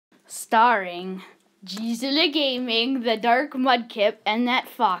Starring Gisela Gaming, the Dark Mudkip, and that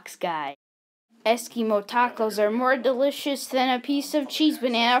fox guy. Eskimo tacos are more delicious than a piece of cheese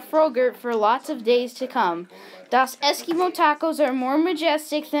banana frogurt for lots of days to come. Das Eskimo tacos are more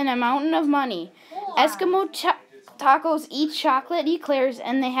majestic than a mountain of money. Eskimo tacos eat chocolate eclairs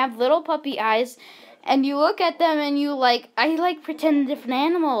and they have little puppy eyes. And you look at them and you I like pretend different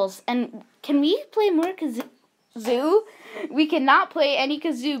animals. And can we play more kazoo? We cannot play any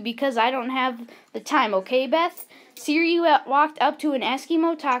kazoo because I don't have the time, okay, Beth? Siri walked up to an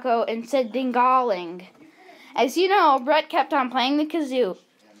Eskimo taco and said Dinggaling. As you know, Brett kept on playing the kazoo.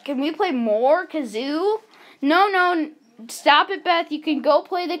 Can we play more kazoo? No, stop it, Beth. You can go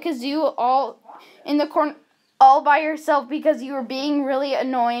play the kazoo all in the corner all by yourself because you are being really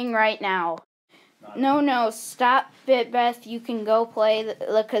annoying right now. No, stop it, Beth. You can go play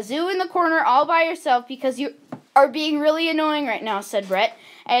the kazoo in the corner all by yourself because you are being really annoying right now, said Brett.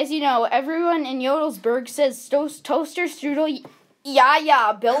 As you know, everyone in Yodelsburg says toaster strudel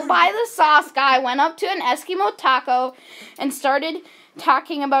yaaaaYAaaa. Bill by the sauce guy went up to an Eskimo taco and started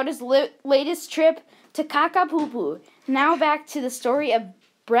talking about his latest trip to kakapoopo. Now back to the story of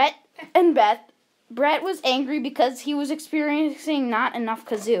Brett and Beth. Brett was angry because he was experiencing not enough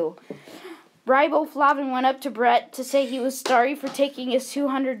kazoo. Rybo Flavin went up to Brett to say he was sorry for taking his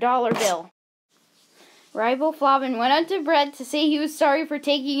 $200 bill. Rybo Flavin went up to Brett to say he was sorry for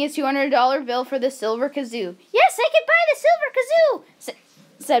taking his $200 bill for the silver kazoo. Yes, I can buy the silver kazoo,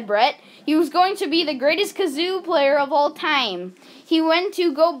 said Brett. He was going to be the greatest kazoo player of all time. He went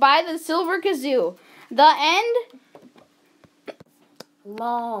to go buy the silver kazoo. The end?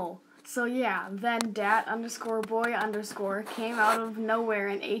 Lol. So yeah, then Dat_Boi_ came out of nowhere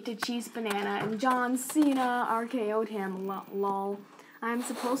and ate a cheese banana, and John Cenaaaaaaaa RKOed him. Lol. I'm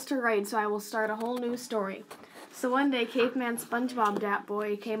supposed to write, so I will start a whole new story. So one day, Caveman SpongeBob Dat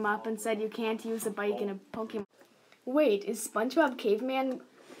Boi came up and said you can't use a bike in a Pokemon. Wait, is SpongeBob Caveman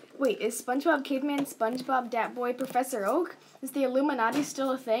SpongeBob Dat Boi Professor Oak? Is the Illuminati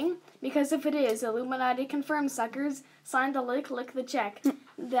still a thing? Because if it is, Illuminati confirmed, suckers. Sign the lick the check.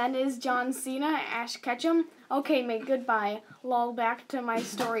 Then is John Cenaaaaaaaa Ketchum? Okay, mate, goodbye. Lol, back to my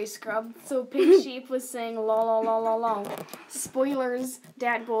story, scrub. So Pig Sheep was saying lolololololol. Spoilers,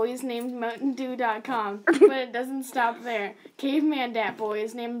 Dat Boi is named MountainDew.com. But it doesn't stop there. Caveman Dat Boi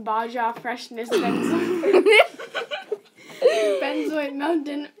is named Baja Freshness Benzoit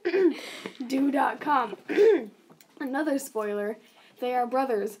Mountain Dew.com. Another spoiler. They are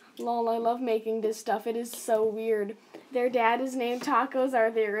brothers. Lol, I love making this stuff. It is so weird. Their dad is named Tacos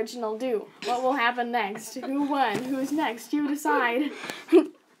Are the Original Dew. What will happen next? Who won? Who's next? You decide.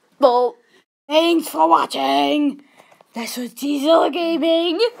 Well, thanks for watching. This was Gisela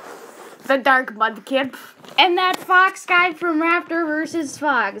Gaming, The Dark Mudkip, and that fox guy from Raptor vs.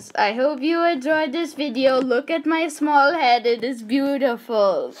 Fox. I hope you enjoyed this video. Look at my small head. It is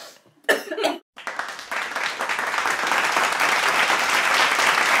beautiful.